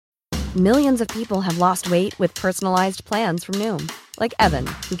Millions of people have lost weight with personalized plans from Noom. Like Evan,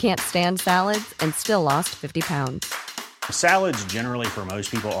 who can't stand salads and still lost 50 pounds. Salads generally for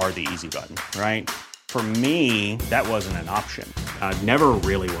most people are the easy button, right? For me, that wasn't an option. I never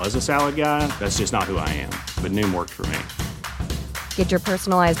really was a salad guy. That's just not who I am. But Noom worked for me. Get your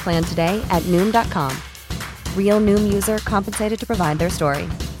personalized plan today at Noom.com. Real Noom user compensated to provide their story.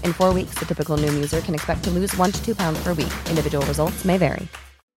 In 4 weeks, the typical Noom user can expect to lose 1 to 2 pounds per week. Individual results may vary.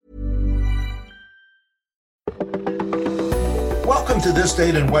 Welcome to This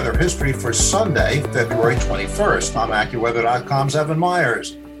Date in Weather History for Sunday, February 21st. I'm AccuWeather.com's Evan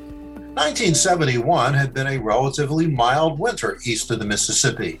Myers. 1971 had been a relatively mild winter east of the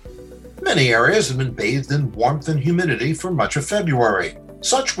Mississippi. Many areas had been bathed in warmth and humidity for much of February.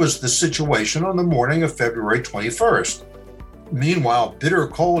 Such was the situation on the morning of February 21st. Meanwhile, bitter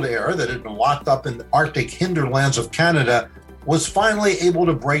cold air that had been locked up in the Arctic hinterlands of Canada was finally able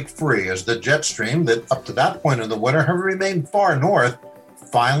to break free as the jet stream that up to that point in the winter had remained far north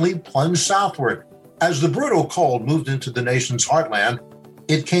finally plunged southward. As the brutal cold moved into the nation's heartland,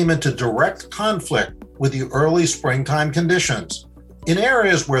 it came into direct conflict with the early springtime conditions. In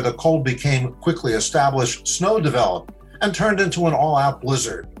areas where the cold became quickly established, snow developed and turned into an all-out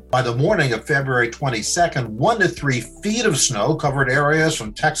blizzard. By the morning of February 22nd, 1 to 3 feet of snow covered areas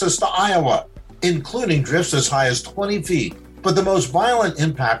from Texas to Iowa, including drifts as high as 20 feet. But the most violent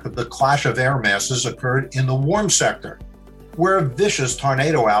impact of the clash of air masses occurred in the warm sector, where a vicious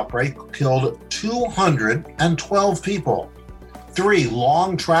tornado outbreak killed 212 people. 3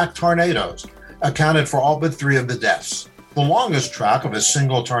 long-track tornadoes accounted for all but 3 of the deaths. The longest track of a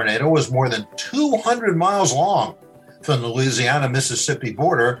single tornado was more than 200 miles long, from the Louisiana-Mississippi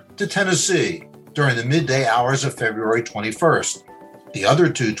border to Tennessee during the midday hours of February 21st. The other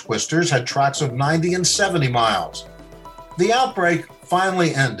 2 twisters had tracks of 90 and 70 miles. The outbreak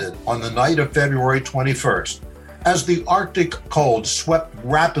finally ended on the night of February 21st, as the Arctic cold swept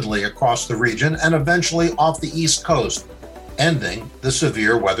rapidly across the region and eventually off the East Coast, ending the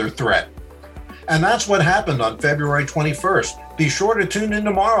severe weather threat. And that's what happened on February 21st. Be sure to tune in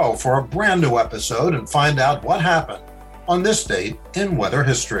tomorrow for a brand new episode and find out what happened on this date in weather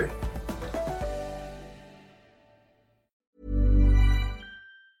history.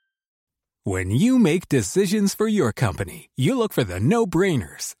 When you make decisions for your company, you look for the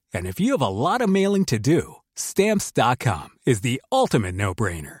no-brainers. And if you have a lot of mailing to do, Stamps.com is the ultimate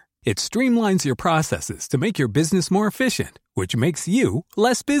no-brainer. It streamlines your processes to make your business more efficient, which makes you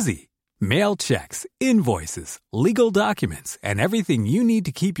less busy. Mail checks, invoices, legal documents, and everything you need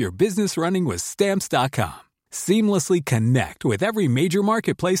to keep your business running with Stamps.com. Seamlessly connect with every major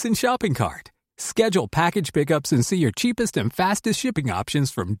marketplace and shopping cart. Schedule package pickups and see your cheapest and fastest shipping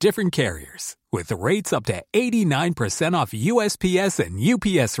options from different carriers, with rates up to 89% off USPS and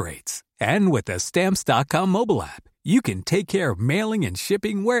UPS rates. And with the Stamps.com mobile app, you can take care of mailing and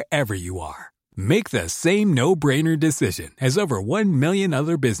shipping wherever you are. Make the same no-brainer decision as over 1 million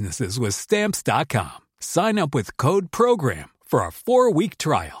other businesses with Stamps.com. Sign up with code PROGRAM for a 4-week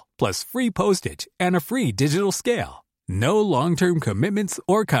trial, plus free postage and a free digital scale. No long-term commitments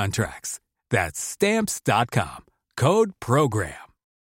or contracts. That's Stamps.com. Code PROGRAM.